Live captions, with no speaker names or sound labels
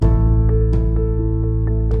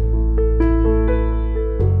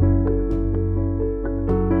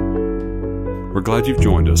glad you've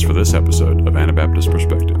joined us for this episode of Anabaptist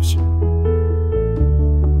Perspectives.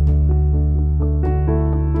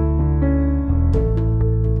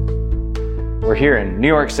 We're here in New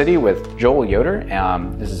York City with Joel Yoder.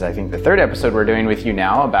 This is, I think, the third episode we're doing with you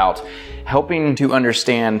now about helping to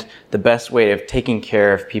understand the best way of taking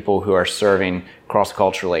care of people who are serving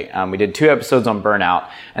cross-culturally. We did 2 episodes on burnout,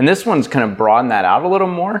 and this one's kind of broadened that out a little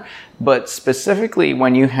more, but specifically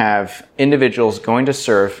when you have individuals going to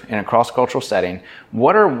serve in a cross-cultural setting,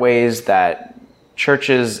 what are ways that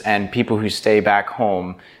churches and people who stay back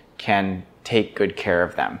home can take good care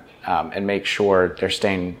of them and make sure they're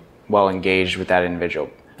staying well engaged with that individual?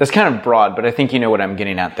 That's kind of broad, but I think you know what I'm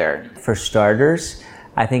getting at there. For starters,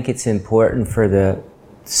 I think it's important for the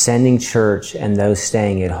sending church and those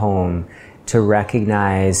staying at home to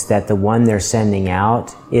recognize that the one they're sending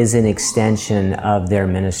out is an extension of their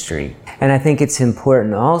ministry. And I think it's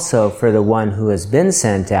important also for the one who has been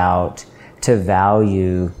sent out to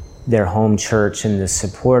value their home church and the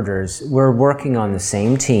supporters. We're working on the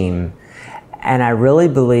same team. And I really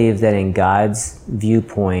believe that in God's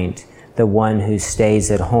viewpoint, the one who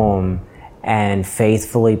stays at home and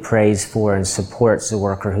faithfully prays for and supports the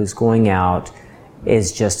worker who's going out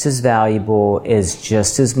is just as valuable, is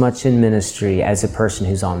just as much in ministry as a person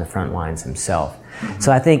who's on the front lines himself. Mm-hmm.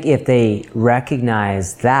 So I think if they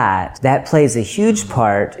recognize that plays a huge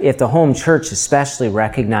part. If the home church especially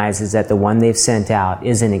recognizes that the one they've sent out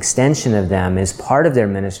is an extension of them, is part of their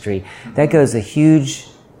ministry, that goes a huge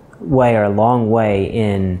way or a long way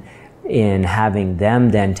in having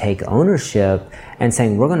them then take ownership and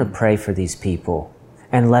saying, we're going to pray for these people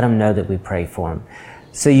and let them know that we pray for them.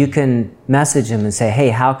 So you can message them and say, hey,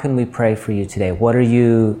 how can we pray for you today? What are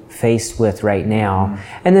you faced with right now?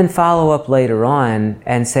 Mm-hmm. And then follow up later on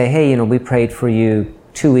and say, hey, we prayed for you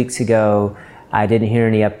 2 weeks ago. I didn't hear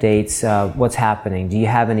any updates. What's happening? Do you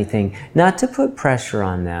have anything? Not to put pressure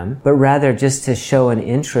on them, but rather just to show an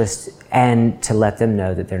interest and to let them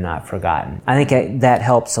know that they're not forgotten. I think that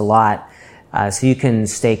helps a lot. So you can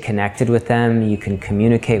stay connected with them. You can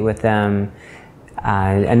communicate with them.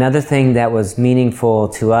 Another thing that was meaningful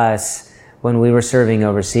to us when we were serving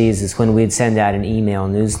overseas is when we'd send out an email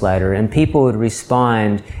newsletter and people would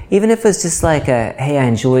respond, even if it's just like hey, I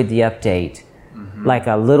enjoyed the update. Mm-hmm. Like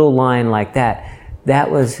a little line like that.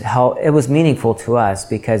 That was how it was meaningful to us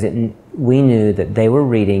because we knew that they were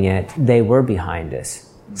reading it. They were behind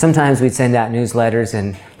us. Sometimes we'd send out newsletters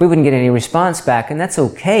and we wouldn't get any response back, and that's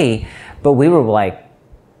okay. But we were like,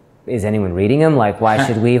 is anyone reading them? Like, why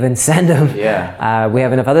should we even send them? Yeah. We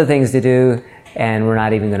have enough other things to do, and we're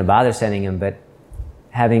not even going to bother sending them. But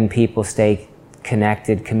having people stay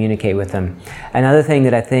connected, communicate with them. Another thing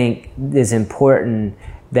that I think is important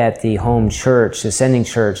that the home church, the sending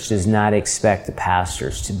church, does not expect the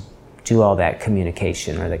pastors to do all that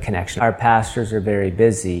communication or the connection. Our pastors are very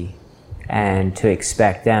busy, and to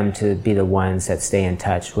expect them to be the ones that stay in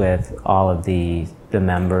touch with all of the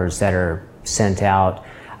members that are sent out.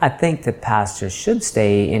 I think the pastors should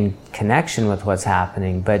stay in connection with what's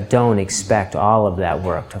happening, but don't expect all of that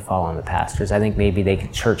work to fall on the pastors. I think maybe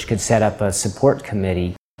church could set up a support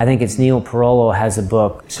committee. I think it's Neil Perolo has a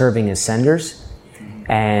book, Serving as Senders,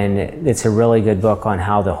 and it's a really good book on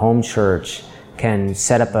how the home church can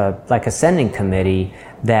set up a sending committee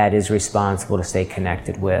that is responsible to stay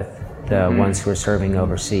connected with the ones who are serving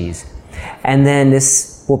overseas. And then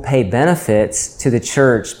this will pay benefits to the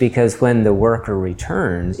church because when the worker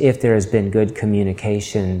returns, if there has been good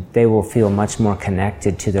communication, they will feel much more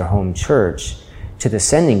connected to their home church, to the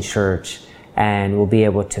sending church, and will be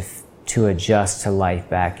able to adjust to life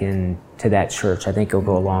back into that church. I think it'll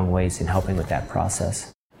go a long ways in helping with that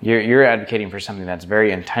process. You're advocating for something that's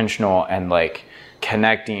very intentional and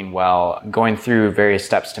connecting well, going through various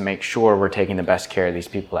steps to make sure we're taking the best care of these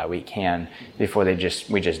people that we can before we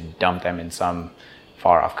just dump them in some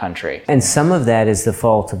far off country. And some of that is the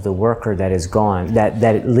fault of the worker that is gone,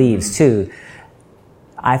 that it leaves too.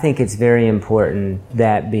 I think it's very important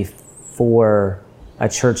that before a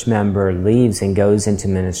church member leaves and goes into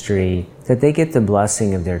ministry, that they get the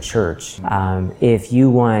blessing of their church. If you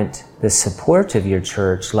want the support of your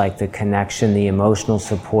church, like the connection, the emotional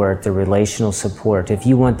support, the relational support, if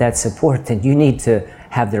you want that support, then you need to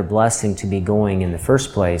have their blessing to be going in the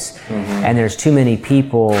first place. Mm-hmm. And there's too many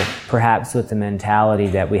people, perhaps with the mentality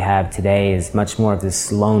that we have today is much more of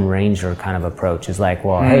this Lone Ranger kind of approach. It's like,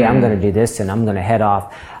 well, hey, I'm going to do this and I'm going to head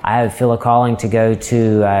off. I feel a calling to go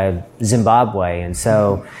to Zimbabwe. And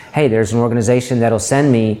so, hey, there's an organization that'll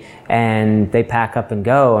send me, and they pack up and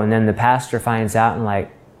go. And then the pastor finds out and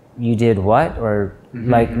you did what? Or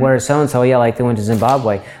where's so-and-so? Yeah, they went to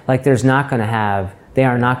Zimbabwe. There's not going to have they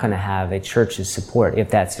are not going to have a church's support if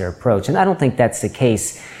that's their approach. And I don't think that's the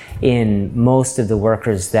case in most of the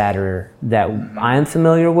workers that I'm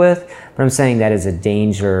familiar with, but I'm saying that is a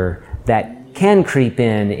danger that can creep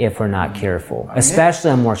in if we're not careful,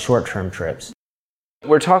 especially on more short-term trips.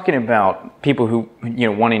 We're talking about people who,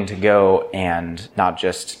 wanting to go and not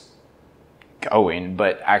just going,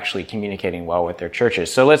 but actually communicating well with their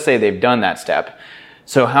churches. So let's say they've done that step.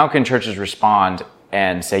 So how can churches respond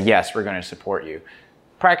and say, yes, we're going to support you?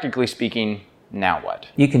 Practically speaking, now what?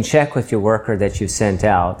 You can check with your worker that you've sent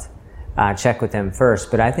out, check with them first,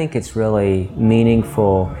 but I think it's really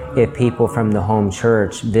meaningful if people from the home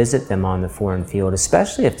church visit them on the foreign field,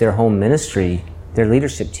 especially if their home ministry, their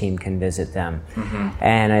leadership team can visit them. Mm-hmm.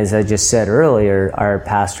 And as I just said earlier, our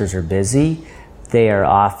pastors are busy. They are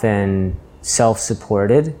often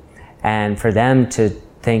self-supported, and for them to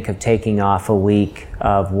think of taking off a week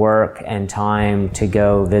of work and time to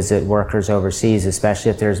go visit workers overseas,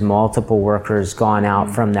 especially if there's multiple workers gone out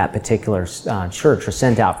from that particular church or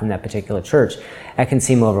sent out from that particular church, that can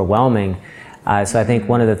seem overwhelming. So I think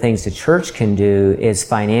one of the things the church can do is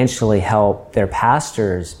financially help their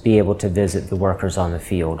pastors be able to visit the workers on the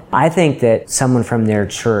field. I think that someone from their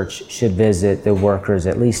church should visit the workers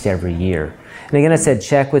at least every year. And again, I said,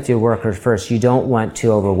 check with your workers first. You don't want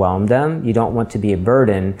to overwhelm them. You don't want to be a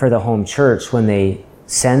burden for the home church when they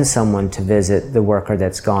send someone to visit the worker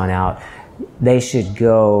that's gone out. They should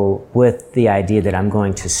go with the idea that I'm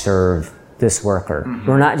going to serve this worker. Mm-hmm.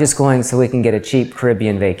 We're not just going so we can get a cheap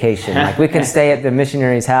Caribbean vacation. Like we can stay at the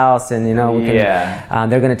missionary's house and, we can,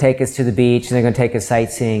 they're going to take us to the beach and they're going to take us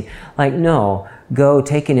sightseeing. Like, no, go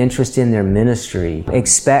take an interest in their ministry.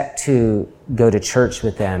 Expect to go to church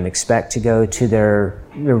with them. Expect to go to their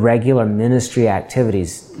regular ministry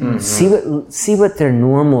activities. Mm-hmm. See what their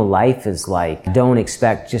normal life is like. Don't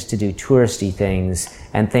expect just to do touristy things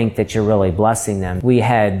and think that you're really blessing them. We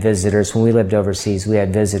had visitors, when we lived overseas, we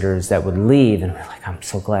had visitors that would leave and we're like, I'm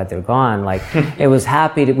so glad they're gone. Like we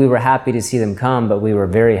were happy to see them come, but we were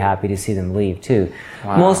very happy to see them leave too.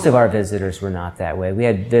 Wow. Most of our visitors were not that way. We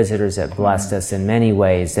had visitors that blessed us in many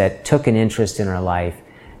ways, that took an interest in our life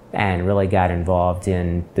and really got involved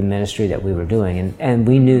in the ministry that we were doing. And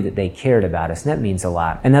we knew that they cared about us, and that means a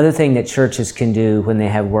lot. Another thing that churches can do when they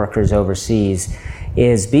have workers overseas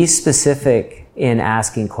is be specific in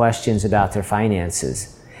asking questions about their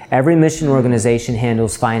finances. Every mission organization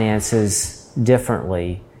handles finances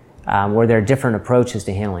differently, or there are different approaches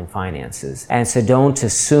to handling finances. And so don't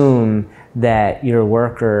assume that your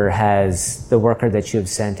worker the worker that you have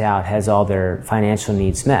sent out has all their financial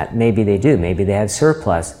needs met. Maybe they do, maybe they have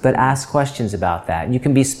surplus, but ask questions about that. And you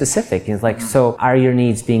can be specific. It's like, so are your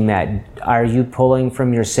needs being met? Are you pulling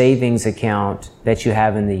from your savings account that you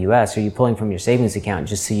have in the US? Are you pulling from your savings account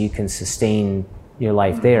just so you can sustain your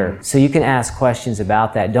life there? So you can ask questions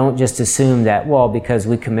about that. Don't just assume that, well, because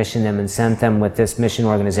we commissioned them and sent them with this mission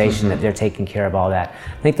organization that they're taking care of all that.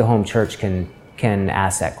 I think the home church can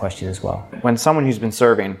ask that question as well. When someone who's been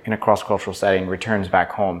serving in a cross-cultural setting returns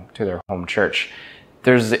back home to their home church,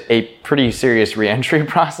 there's a pretty serious reentry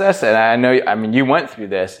process. And you went through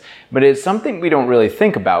this, but it's something we don't really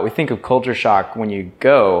think about. We think of culture shock when you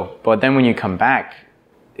go, but then when you come back,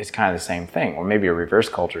 it's kind of the same thing, or maybe a reverse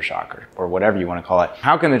culture shock or whatever you want to call it.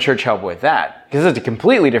 How can the church help with that? Because it's a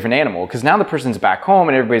completely different animal, because now the person's back home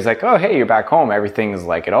and everybody's like, oh, hey, you're back home. Everything is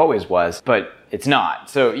like it always was, but it's not.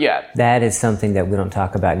 So yeah. That is something that we don't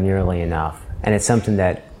talk about nearly enough. And it's something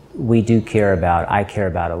that we do care about. I care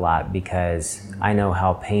about a lot because I know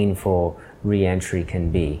how painful reentry can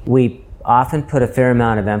be. We often put a fair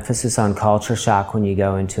amount of emphasis on culture shock when you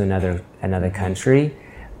go into another country,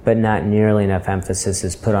 but not nearly enough emphasis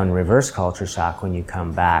is put on reverse culture shock when you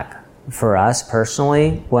come back. For us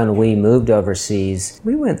personally, when we moved overseas,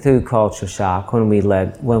 we went through culture shock when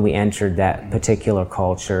we entered that particular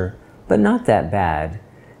culture, but not that bad.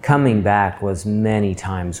 Coming back was many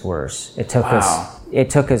times worse. It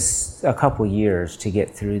took us a couple years to get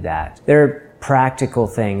through that. There are practical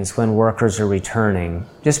things when workers are returning,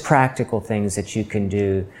 just practical things that you can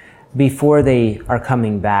do before they are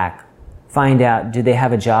coming back. Find out, do they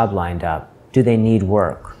have a job lined up? Do they need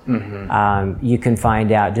work? Mm-hmm. You can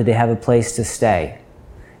find out, do they have a place to stay?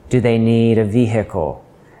 Do they need a vehicle?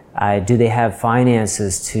 Do they have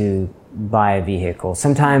finances to buy a vehicle?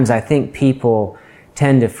 Sometimes I think people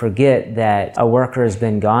tend to forget that a worker has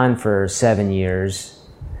been gone for 7 years,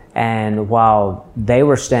 and while they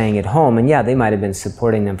were staying at home, and yeah, they might have been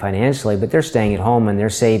supporting them financially, but they're staying at home and they're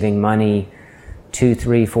saving money, $200,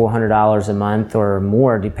 $300, $400 a month or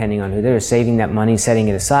more, depending on who they're saving that money, setting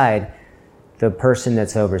it aside. The person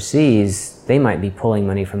that's overseas, they might be pulling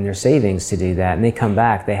money from their savings to do that, and they come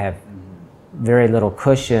back, they have very little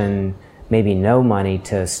cushion, maybe no money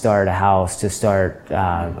to start a house, to start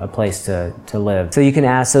a place to live. So you can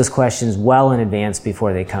ask those questions well in advance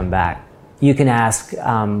before they come back. You can ask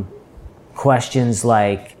questions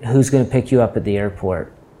like, who's going to pick you up at the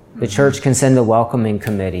airport? The church can send a welcoming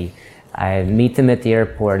committee. I meet them at the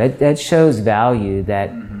airport. That shows value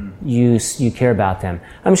that you care about them.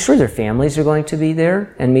 I'm sure their families are going to be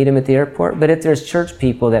there and meet them at the airport, but if there's church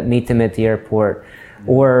people that meet them at the airport,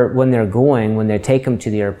 or when they take them to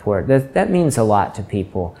the airport, that means a lot to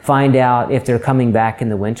people. Find out if they're coming back in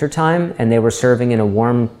the wintertime and they were serving in a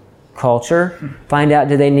warm culture. Find out,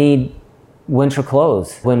 do they need winter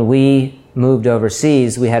clothes? When we moved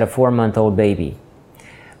overseas, we had a 4-month-old baby.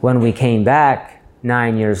 When we came back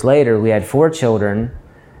 9 years later, we had 4 children,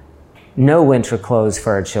 no winter clothes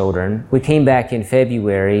for our children. We came back in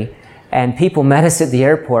February, and people met us at the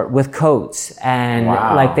airport with coats, and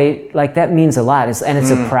wow. like that means a lot. It's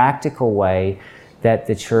a practical way that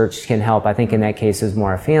the church can help. I think in that case it was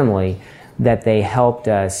more a family that they helped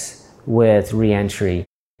us with reentry.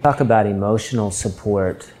 Talk about emotional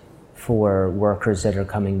support for workers that are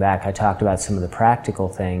coming back. I talked about some of the practical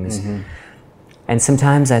things, and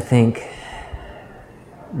sometimes I think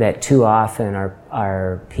that too often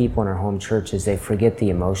our people in our home churches, they forget the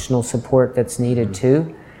emotional support that's needed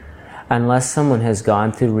too. Unless someone has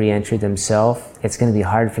gone through reentry themselves, it's going to be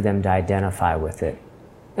hard for them to identify with it.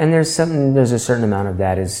 And there's a certain amount of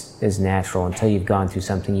that is natural. Until you've gone through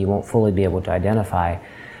something, you won't fully be able to identify.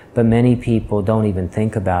 But many people don't even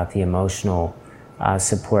think about the emotional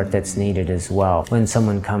support that's needed as well. When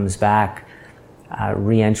someone comes back,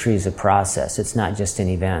 reentry is a process. It's not just an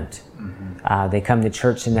event. They come to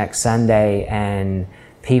church the next Sunday and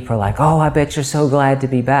people are like, oh, I bet you're so glad to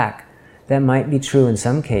be back. That might be true in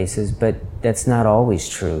some cases, but that's not always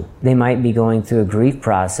true. They might be going through a grief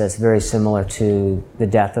process very similar to the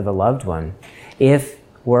death of a loved one. If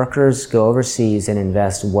workers go overseas and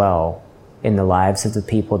invest well in the lives of the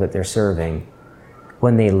people that they're serving,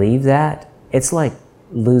 when they leave that, it's like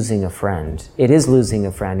losing a friend. It is losing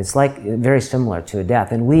a friend. It's like very similar to a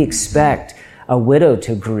death. And we expect a widow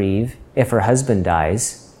to grieve if her husband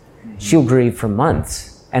dies. She'll grieve for months.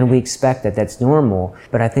 And we expect that that's normal,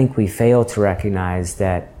 but I think we fail to recognize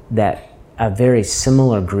that a very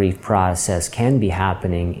similar grief process can be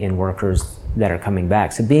happening in workers that are coming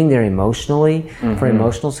back. So being there emotionally, for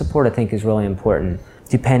emotional support, I think is really important.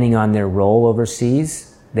 Depending on their role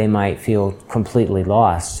overseas, they might feel completely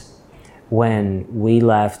lost. When we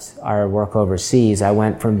left our work overseas, I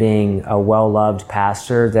went from being a well-loved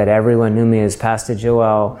pastor that everyone knew me as Pastor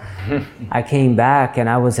Joel. I came back and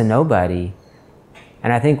I was a nobody.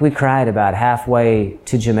 And I think we cried about halfway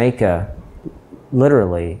to Jamaica,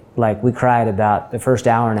 literally. Like we cried about the first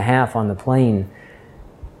hour and a half on the plane.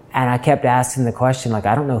 And I kept asking the question, like,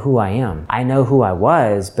 I don't know who I am. I know who I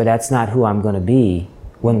was, but that's not who I'm going to be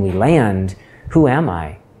when we land. Who am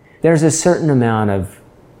I? There's a certain amount of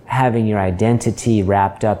having your identity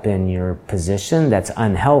wrapped up in your position that's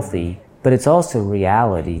unhealthy, but it's also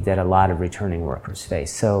reality that a lot of returning workers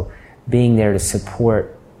face. So being there to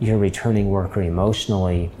support your returning worker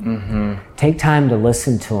emotionally. Take time to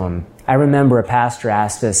listen to them. I remember a pastor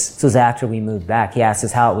asked us, this was after we moved back, he asked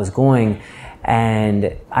us how it was going,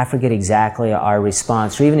 and I forget exactly our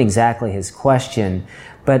response or even exactly his question,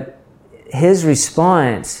 but his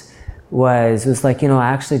response was like, I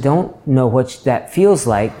actually don't know what that feels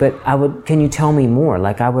like, but can you tell me more?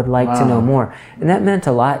 Like, I would like to know more. And that meant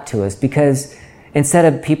a lot to us because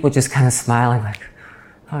instead of people just kind of smiling like,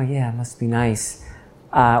 oh yeah, it must be nice,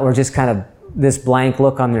 or just kind of this blank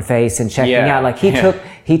look on their face and checking out. Like he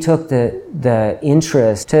took the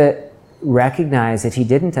interest to recognize that he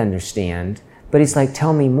didn't understand, but he's like,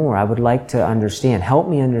 tell me more. I would like to understand. Help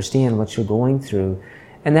me understand what you're going through.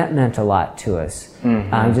 And that meant a lot to us.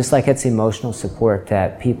 Just like it's emotional support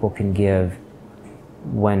that people can give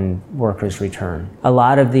when workers return. A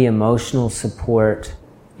lot of the emotional support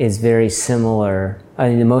is very similar. The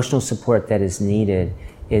emotional support that is needed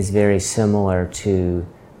is very similar to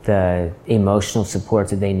the emotional support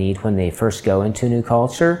that they need when they first go into a new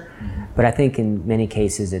culture. But I think in many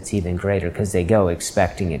cases it's even greater because they go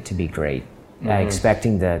expecting it to be great,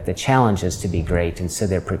 expecting the challenges to be great, and so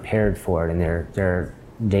they're prepared for it and they're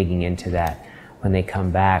digging into that. When they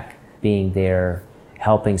come back, being there,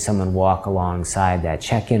 helping someone walk alongside that,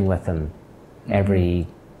 check in with them every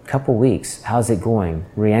couple weeks. How's it going?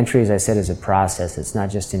 Reentry, as I said, is a process. It's not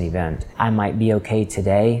just an event. I might be okay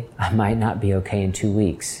today. I might not be okay in 2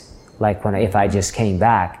 weeks. Like if I just came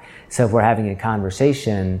back. So if we're having a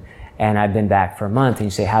conversation and I've been back for a month and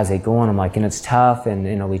you say, how's it going? I'm like, it's tough.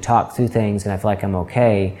 And, we talk through things and I feel like I'm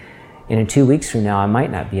okay. And in 2 weeks from now, I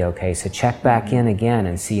might not be okay. So check back in again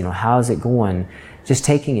and see, how's it going? Just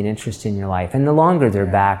taking an interest in your life. And the longer they're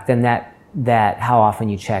back, then that how often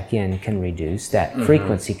you check in can reduce, that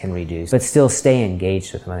frequency can reduce, but still stay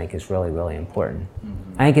engaged with them, I think, is really, really important.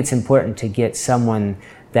 I think it's important to get someone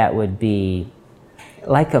that would be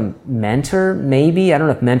like a mentor, maybe. I don't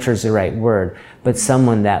know if mentor is the right word, but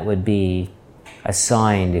someone that would be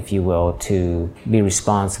assigned, if you will, to be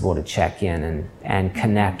responsible to check in and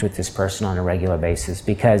connect with this person on a regular basis,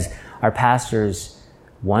 because our pastors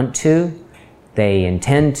want to, they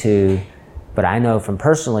intend to, but I know from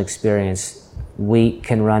personal experience, week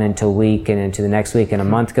can run into week and into the next week, and a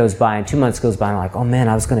month goes by and 2 months goes by, and I'm like, oh man,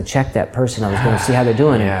 I was going to check that person, I was going to see how they're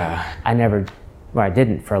doing. Yeah. I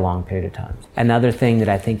didn't for a long period of time. Another thing that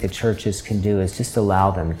I think the churches can do is just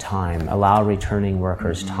allow them time, allow returning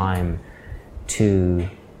workers time to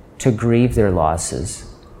grieve their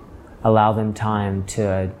losses, allow them time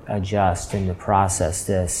to adjust and to process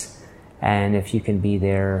this. And if you can be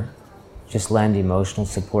there, just lend emotional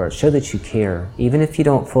support, show that you care. Even if you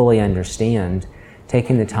don't fully understand,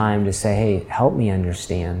 taking the time to say, hey, help me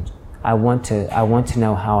understand. I want to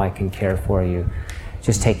know how I can care for you.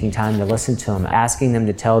 Just taking time to listen to them, asking them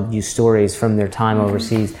to tell you stories from their time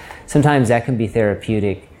overseas. Sometimes that can be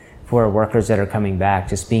therapeutic for workers that are coming back,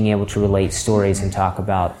 just being able to relate stories and talk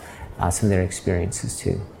about some of their experiences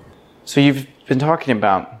too. So you've been talking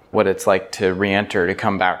about what it's like to re-enter, to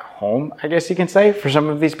come back home, I guess you can say, for some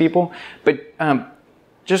of these people. But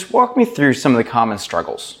just walk me through some of the common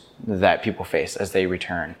struggles that people face as they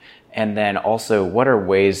return. And then also, what are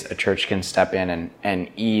ways a church can step in and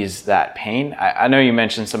ease that pain? I know you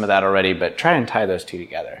mentioned some of that already, but try and tie those two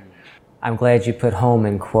together. I'm glad you put home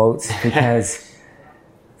in quotes, because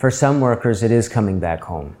for some workers, it is coming back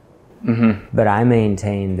home. But I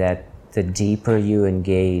maintain that the deeper you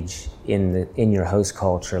engage in your host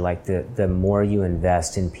culture, like the more you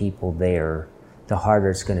invest in people there, the harder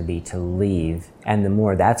it's going to be to leave, and the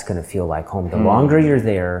more that's going to feel like home. The longer you're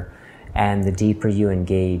there, and the deeper you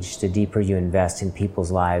engage, the deeper you invest in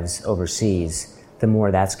people's lives overseas, the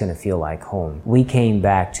more that's going to feel like home. We came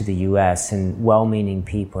back to the U.S. and well-meaning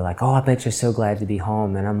people were like, oh, I bet you're so glad to be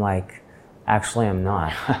home. And I'm like, actually, I'm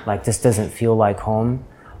not. Like, this doesn't feel like home.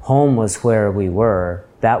 Home was where we were.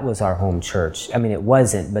 That was our home church. I mean, it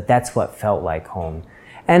wasn't, but that's what felt like home.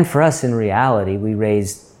 And for us, in reality, we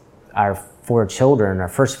raised our 4 children. Our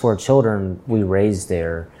first 4 children we raised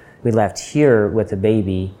there. We left here with a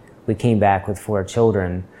baby. We came back with 4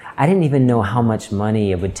 children. I didn't even know how much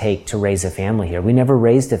money it would take to raise a family here. We never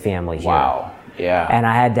raised a family here. Wow. Yeah. And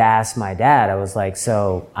I had to ask my dad. I was like,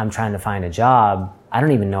 so I'm trying to find a job. I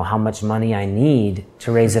don't even know how much money I need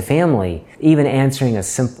to raise a family. Even answering a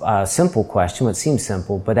simple question, what seems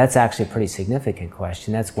simple, but that's actually a pretty significant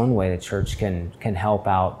question. That's one way the church can help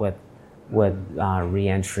out with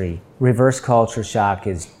re-entry. Reverse culture shock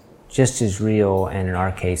is just as real, and in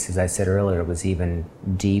our case, as I said earlier, it was even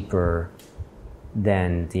deeper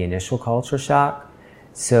than the initial culture shock.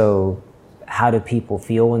 So how do people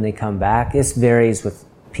feel when they come back? It varies with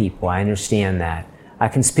people. I understand that. I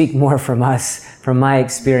can speak more from my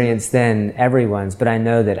experience than everyone's, but I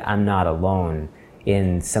know that I'm not alone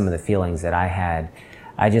in some of the feelings that I had.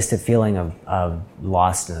 Just a feeling of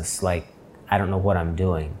lostness, like I don't know what I'm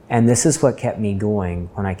doing. And this is what kept me going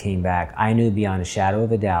when I came back. I knew beyond a shadow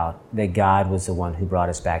of a doubt that God was the one who brought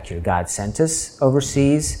us back here. God sent us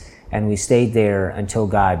overseas, and we stayed there until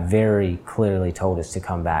God very clearly told us to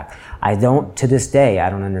come back. To this day, I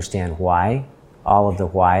don't understand why, all of the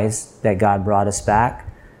whys that God brought us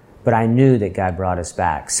back, but I knew that God brought us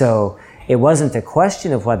back. So it wasn't a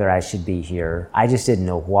question of whether I should be here. I just didn't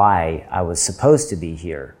know why I was supposed to be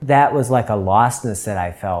here. That was like a lostness that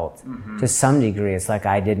I felt to some degree. It's like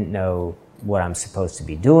I didn't know what I'm supposed to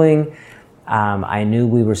be doing. I knew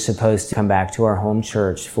we were supposed to come back to our home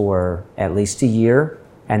church for at least a year,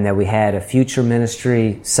 and that we had a future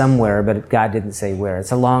ministry somewhere, but God didn't say where.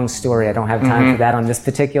 It's a long story. I don't have time for that on this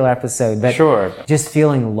particular episode. But sure. Just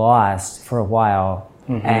feeling lost for a while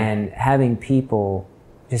and having people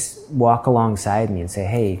just walk alongside me and say,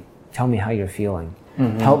 hey, tell me how you're feeling.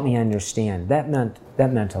 Help me understand. That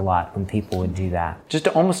meant a lot when people would do that. Just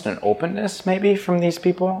almost an openness maybe from these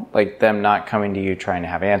people, like them not coming to you trying to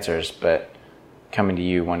have answers, but coming to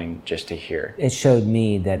you wanting just to hear. It showed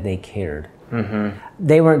me that they cared.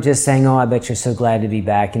 They weren't just saying, oh, I bet you're so glad to be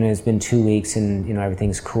back. It's been 2 weeks and,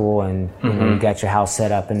 everything's cool and, you got your house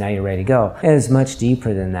set up and now you're ready to go. It was much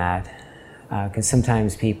deeper than that, because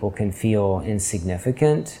sometimes people can feel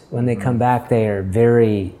insignificant when they come back. They are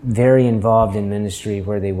very, very involved in ministry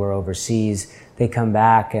where they were overseas. they come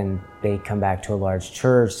back and they come back to a large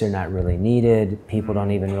church. They're not really needed. People don't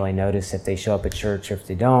even really notice if they show up at church or if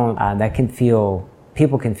they don't.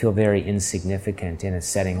 People can feel very insignificant in a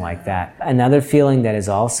setting like that. Another feeling that is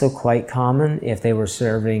also quite common, if they were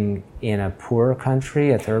serving in a poorer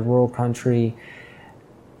country, a third world country,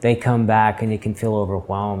 they come back and you can feel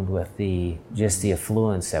overwhelmed with the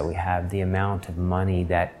affluence that we have, the amount of money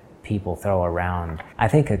that people throw around. I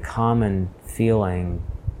think a common feeling,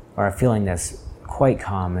 or a feeling that's quite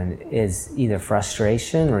common, is either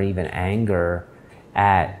frustration or even anger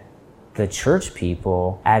at the church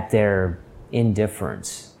people, at their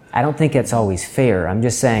indifference. I don't think it's always fair. I'm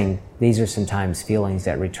just saying these are sometimes feelings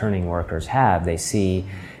that returning workers have. They see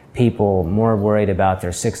people more worried about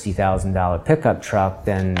their $60,000 pickup truck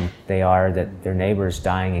than they are that their neighbor's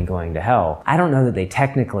dying and going to hell. I don't know that they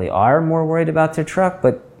technically are more worried about their truck,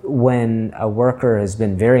 but when a worker has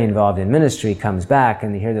been very involved in ministry comes back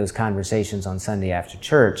and they hear those conversations on Sunday after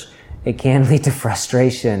church, it can lead to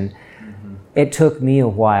frustration. Mm-hmm. It took me a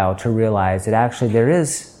while to realize that actually there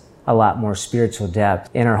is a lot more spiritual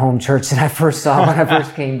depth in our home church than I first saw when I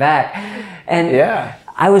first came back. And yeah,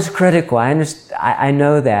 I was critical. I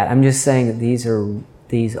know that. I'm just saying that these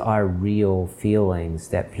are real feelings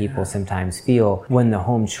that people sometimes feel. When the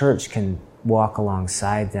home church can walk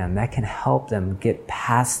alongside them, that can help them get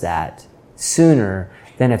past that sooner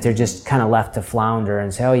than if they're just kind of left to flounder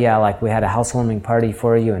and say, oh yeah, like we had a housewarming party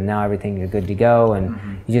for you and now everything, you're good to go.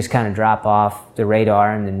 And you just kind of drop off the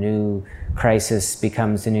radar and the new crisis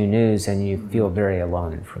becomes the new news and you feel very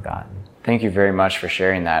alone and forgotten. Thank you very much for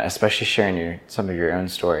sharing that, especially sharing some of your own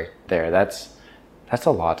story there. That's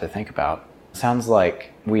a lot to think about. Sounds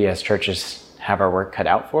like we as churches have our work cut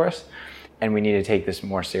out for us, and we need to take this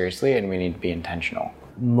more seriously, and we need to be intentional.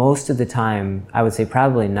 Most of the time, I would say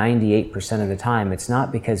probably 98% of the time, it's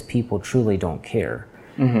not because people truly don't care.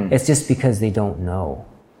 Mm-hmm. It's just because they don't know.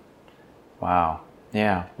 Wow.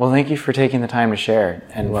 Yeah. Well, thank you for taking the time to share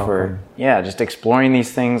and for just exploring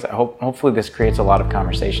these things. Hopefully this creates a lot of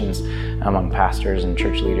conversations among pastors and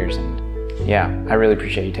church leaders. And yeah, I really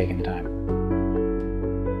appreciate you taking the time.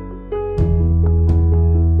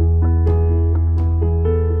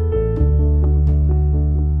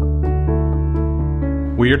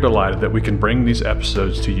 We are delighted that we can bring these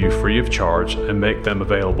episodes to you free of charge and make them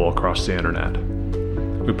available across the internet.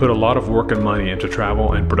 We put a lot of work and money into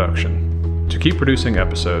travel and production. To keep producing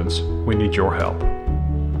episodes, we need your help.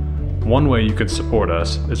 One way you can support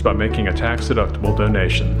us is by making a tax-deductible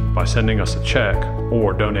donation by sending us a check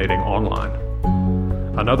or donating online.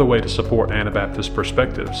 Another way to support Anabaptist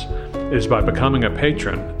Perspectives is by becoming a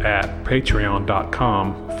patron at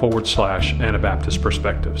patreon.com/Anabaptist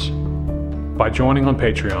Perspectives. By joining on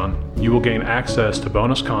Patreon, you will gain access to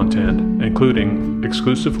bonus content, including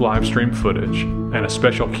exclusive live stream footage and a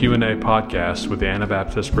special Q&A podcast with the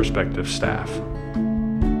Anabaptist Perspective staff.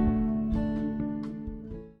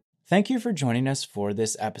 Thank you for joining us for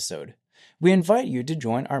this episode. We invite you to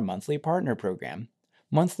join our monthly partner program.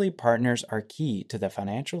 Monthly partners are key to the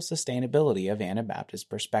financial sustainability of Anabaptist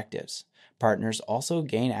Perspectives. Partners also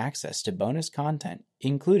gain access to bonus content,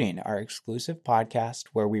 including our exclusive podcast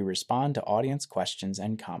where we respond to audience questions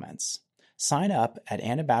and comments. Sign up at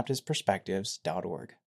AnabaptistPerspectives.org.